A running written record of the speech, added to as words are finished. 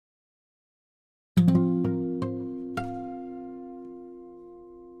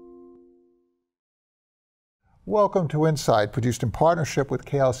Welcome to Insight, produced in partnership with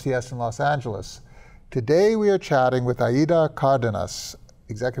KLCS in Los Angeles. Today we are chatting with Aida Cardenas,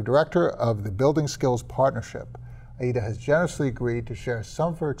 Executive Director of the Building Skills Partnership. Aida has generously agreed to share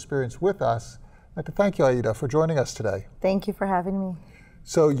some of her experience with us. I'd like to thank you, Aida, for joining us today. Thank you for having me.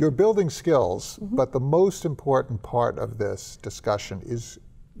 So you're building skills, but the most important part of this discussion is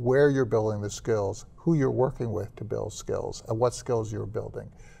where you're building the skills, who you're working with to build skills, and what skills you're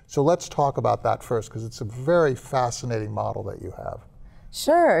building. So let's talk about that first, because it's a very fascinating model that you have.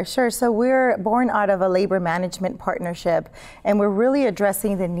 Sure. So we're born out of a labor management partnership, and we're really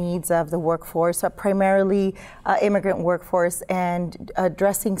addressing the needs of the workforce, primarily immigrant workforce, and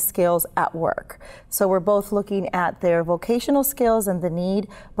addressing skills at work. So we're both looking at their vocational skills and the need,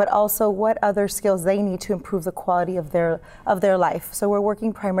 but also what other skills they need to improve the quality of their life. So we're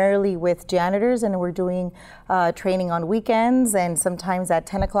working primarily with janitors, and we're doing training on weekends and sometimes at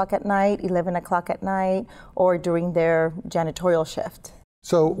 10 o'clock at night, 11 o'clock at night, or during their janitorial shift.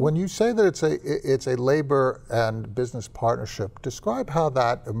 So when you say that it's a labor and business partnership, describe how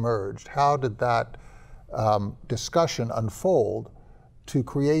that emerged. How did that discussion unfold to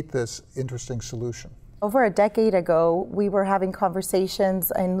create this interesting solution? Over a decade ago, we were having conversations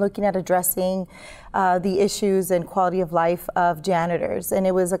and looking at addressing the issues and quality of life of janitors. And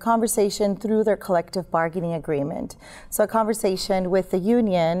it was a conversation through their collective bargaining agreement. So a conversation with the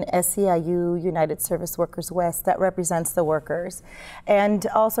union, SEIU, United Service Workers West, that represents the workers. And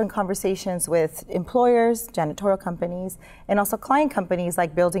also in conversations with employers, janitorial companies, and also client companies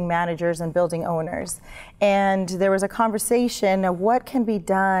like building managers and building owners. And there was a conversation of what can be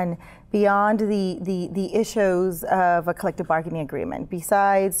done beyond the issues of a collective bargaining agreement,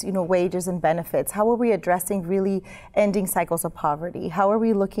 besides wages and benefits. How are we addressing really ending cycles of poverty? How are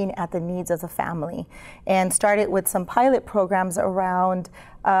we looking at the needs of the family? And started with some pilot programs around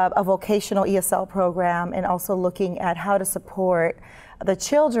a vocational ESL program, and also looking at how to support the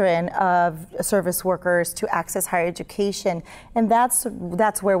children of service workers to access higher education. And that's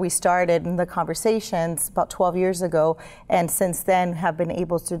where we started in the conversations about 12 years ago, and since then have been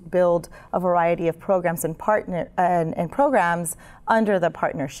able to build a variety of programs and programs under the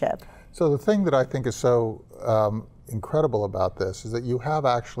partnership. So the thing that I think is so incredible about this is that you have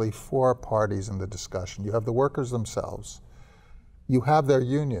actually four parties in the discussion. You have the workers themselves, you have their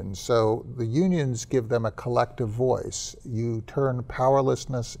unions, so the unions give them a collective voice. You turn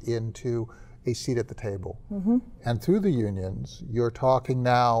powerlessness into a seat at the table. And through the unions, you're talking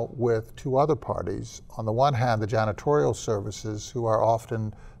now with two other parties. On the one hand, the janitorial services, who are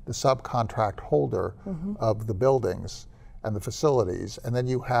often the subcontract holder of the buildings and the facilities, and then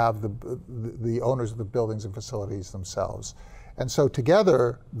you have the owners of the buildings and facilities themselves. And so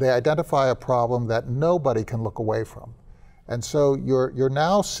together, they identify a problem that nobody can look away from. And so you're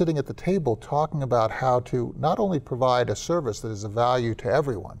now sitting at the table talking about how to not only provide a service that is of value to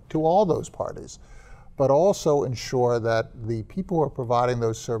everyone, to all those parties, but also ensure that the people who are providing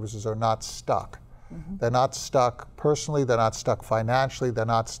those services are not stuck. They're not stuck personally, they're not stuck financially, they're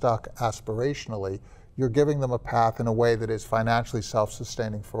not stuck aspirationally. You're giving them a path in a way that is financially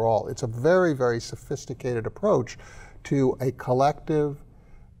self-sustaining for all. It's a very, very sophisticated approach to a collective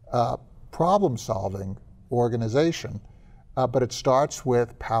problem-solving organization. But it starts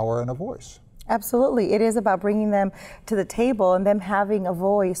with power and a voice. Absolutely. It is about bringing them to the table and them having a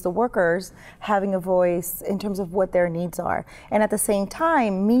voice, the workers having a voice in terms of what their needs are. And at the same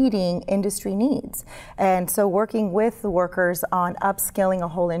time, meeting industry needs. And so working with the workers on upskilling a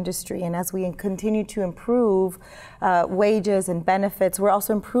whole industry. And as we continue to improve wages and benefits, we're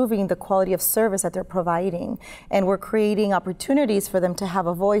also improving the quality of service that they're providing. And we're creating opportunities for them to have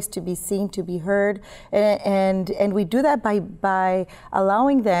a voice, to be seen, to be heard. And we do that by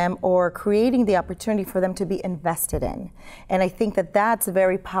allowing them or creating the opportunity for them to be invested in. And I think that that's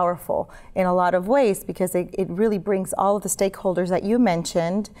very powerful in a lot of ways, because it really brings all of the stakeholders that you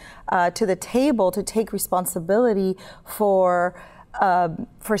mentioned to the table to take responsibility for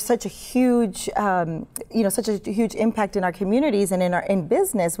such a huge, such a huge impact in our communities and in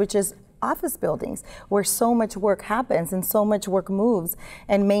business, which is office buildings, where so much work happens and so much work moves,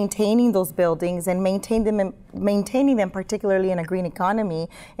 and maintaining those buildings and maintaining them particularly in a green economy.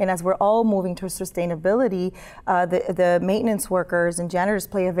 And as we're all moving towards sustainability, the maintenance workers and janitors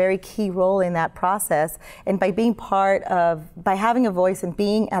play a very key role in that process. And by being by having a voice and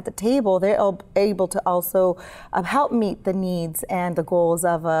being at the table, they're able to also help meet the needs and the goals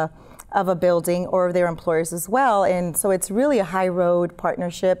of of a building or their employers as well. And so it's really a high road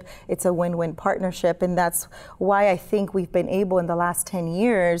partnership. It's a win-win partnership. And that's why I think we've been able in the last 10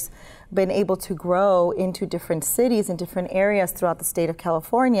 years been able to grow into different cities and different areas throughout the state of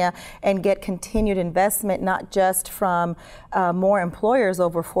California and get continued investment, not just from more employers,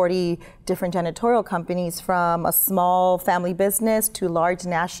 over 40 different janitorial companies, from a small family business to large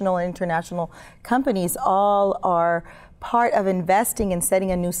national and international companies, all are part of investing and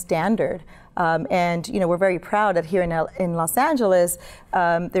setting a new standard. And we're very proud that here in Los Angeles,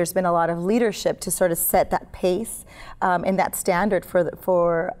 there's been a lot of leadership to sort of set that pace and that standard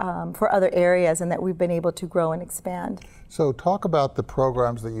for other areas, and that we've been able to grow and expand. So talk about the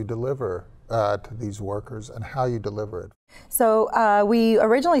programs that you deliver to these workers and how you deliver it. So we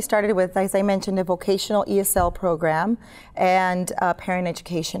originally started with, as I mentioned, a vocational ESL program and a parent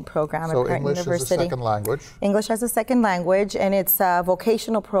education program at Parent English University. as a second language. English as a second language, and it's a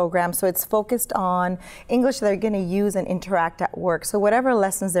vocational program, so it's focused on English they're going to use and interact at work. So whatever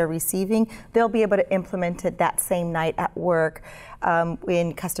lessons they're receiving, they'll be able to implement it that same night at work.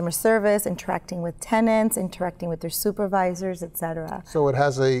 In customer service, interacting with tenants, interacting with their supervisors, etc. So it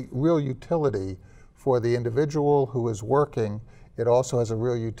has a real utility for the individual who is working. It also has a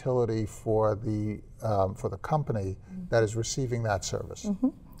real utility for the company that is receiving that service. Mm-hmm.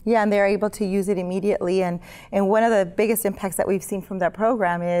 Yeah, and they're able to use it immediately. And one of the biggest impacts that we've seen from that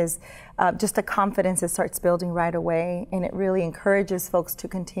program is just the confidence it starts building right away, and it really encourages folks to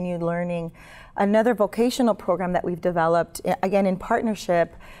continue learning. Another vocational program that we've developed, again in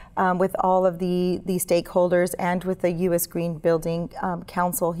partnership with all of the stakeholders and with the U.S. Green Building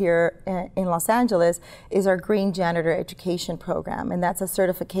Council here in Los Angeles, is our Green Janitor Education Program, and that's a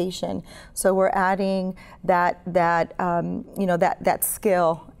certification. So we're adding that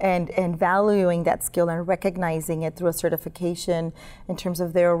skill and valuing that skill and recognizing it through a certification in terms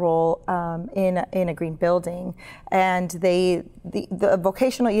of their role in a green building. And the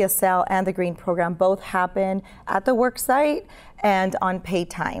vocational ESL and the green program both happen at the work site and on paid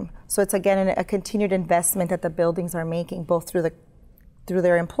time. So it's again a continued investment that the buildings are making, both through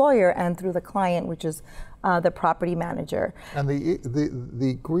their employer and through the client, which is the property manager. And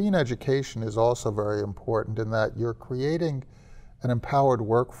the green education is also very important in that you're creating an empowered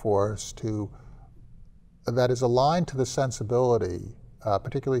workforce that is aligned to the sensibility,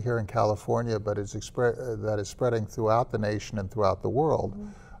 particularly here in California, but that is spreading throughout the nation and throughout the world,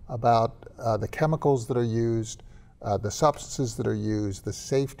 about the chemicals that are used, the substances that are used, the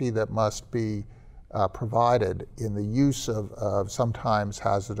safety that must be provided in the use of sometimes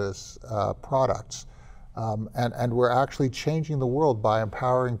hazardous products. And we're actually changing the world by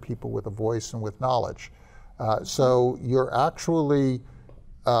empowering people with a voice and with knowledge. So you're actually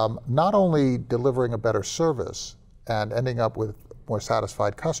not only delivering a better service and ending up with more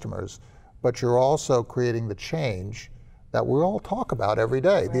satisfied customers, but you're also creating the change that we all talk about every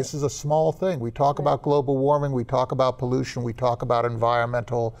day. Right. This is a small thing. We talk about global warming, we talk about pollution, we talk about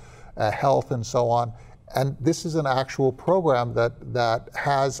environmental health and so on. And this is an actual program that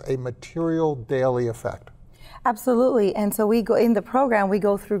has a material daily effect. Absolutely, and so we go in the program. We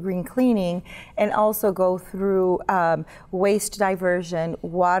go through green cleaning and also go through waste diversion,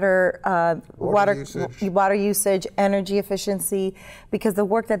 water usage, energy efficiency, because the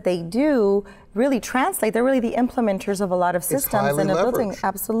work that they do really translate. They're really the implementers of a lot of systems in a building.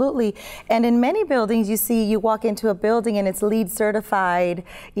 Absolutely, and in many buildings, you walk into a building and it's LEED certified,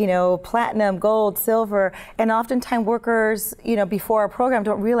 platinum, gold, silver, and oftentimes workers, before our program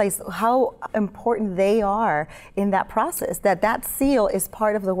don't realize how important they are in that process, that seal is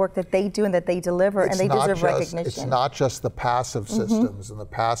part of the work that they do and that they deliver, and they deserve recognition. It's not just the passive systems and the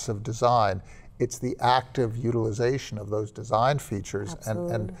passive design, it's the active utilization of those design features.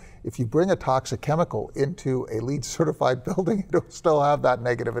 And if you bring a toxic chemical into a LEED certified building, it'll still have that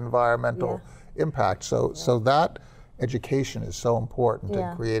negative environmental impact. So that education is so important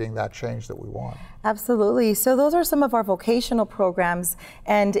in creating that change that we want. Absolutely. So those are some of our vocational programs,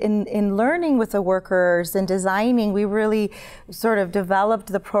 and in learning with the workers and designing, we really sort of developed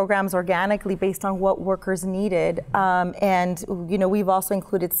the programs organically based on what workers needed. And we've also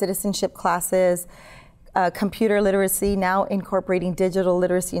included citizenship classes, computer literacy, now incorporating digital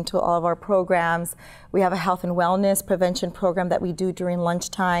literacy into all of our programs. We have a health and wellness prevention program that we do during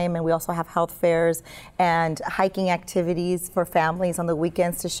lunchtime, and we also have health fairs and hiking activities for families on the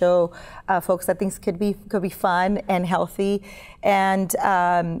weekends to show folks that things could be fun and healthy. And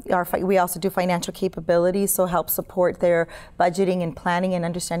we also do financial capabilities, so help support their budgeting and planning and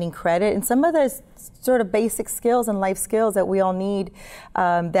understanding credit. And some of sort of basic skills and life skills that we all need,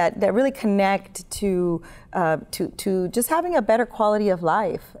 that really connect to just having a better quality of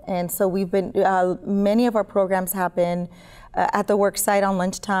life. And so we've been, many of our programs happen at the work site on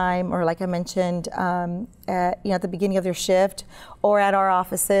lunchtime, or like I mentioned, at the beginning of their shift, or at our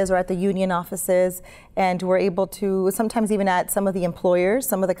offices or at the union offices. And we're able to, sometimes even at some of the employers,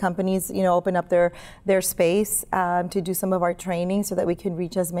 some of the companies, open up their space to do some of our training so that we can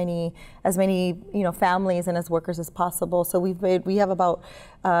reach as many families and as workers as possible. So we have about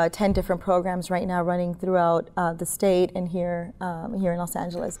 10 different programs right now running throughout the state and here in Los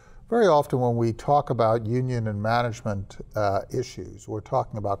Angeles. Very often when we talk about union and management issues, we're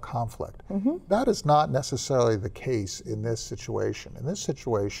talking about conflict. Mm-hmm. That is not necessarily the case in this situation. In this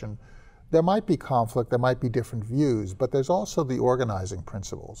situation, there might be conflict, there might be different views, but there's also the organizing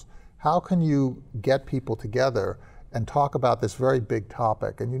principles. How can you get people together and talk about this very big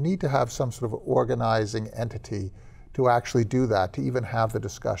topic? And you need to have some sort of organizing entity to actually do that, to even have the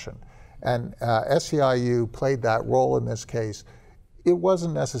discussion. And SEIU played that role in this case. It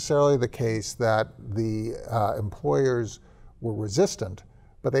wasn't necessarily the case that the employers were resistant,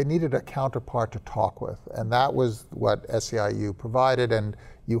 but they needed a counterpart to talk with. And that was what SEIU provided, and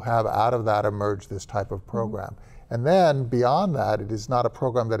you have out of that emerged this type of program. Mm-hmm. And then beyond that, it is not a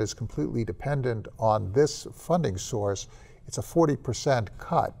program that is completely dependent on this funding source. It's a 40%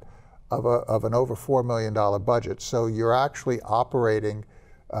 cut of an over $4 million budget. So you're actually operating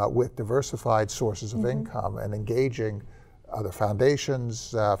with diversified sources of mm-hmm. income and engaging other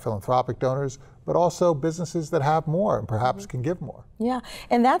foundations, philanthropic donors, but also businesses that have more and perhaps can give more. Yeah,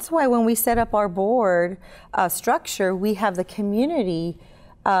 and that's why when we set up our board structure, we have the community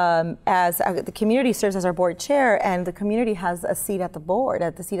the community serves as our board chair, and the community has a seat at the board,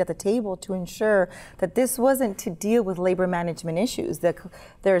 at the table, to ensure that this wasn't to deal with labor management issues.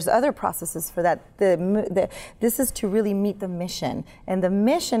 There's other processes for that. This is to really meet the mission, and the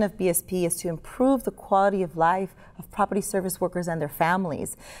mission of BSP is to improve the quality of life of property service workers and their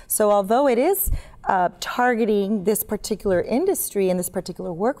families. So although it is targeting this particular industry and this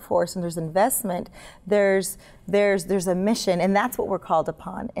particular workforce, and there's investment, there's a mission, and that's what we're called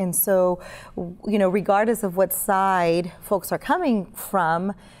upon. And so, regardless of what side folks are coming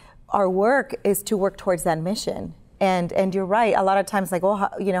from, our work is to work towards that mission. And you're right. A lot of times, like, how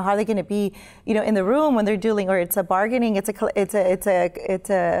are they going to be, in the room when they're dealing, or it's a bargaining, it's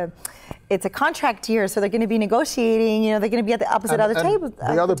a contract year, so they're going to be negotiating. They're going to be at the opposite of the table.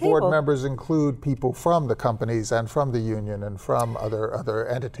 The other board members include people from the companies and from the union and from other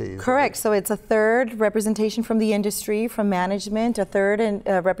entities. Correct. So it's a third representation from the industry, from management, a third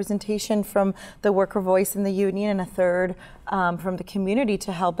representation from the worker voice in the union, and a third from the community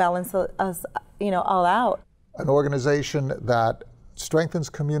to help balance us, all out. An organization that strengthens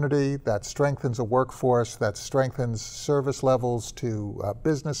community, that strengthens a workforce, that strengthens service levels to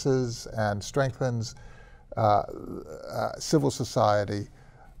businesses, and strengthens civil society.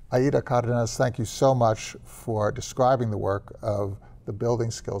 Aida Cardenas, thank you so much for describing the work of the Building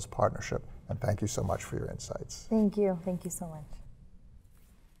Skills Partnership, and thank you so much for your insights. Thank you so much.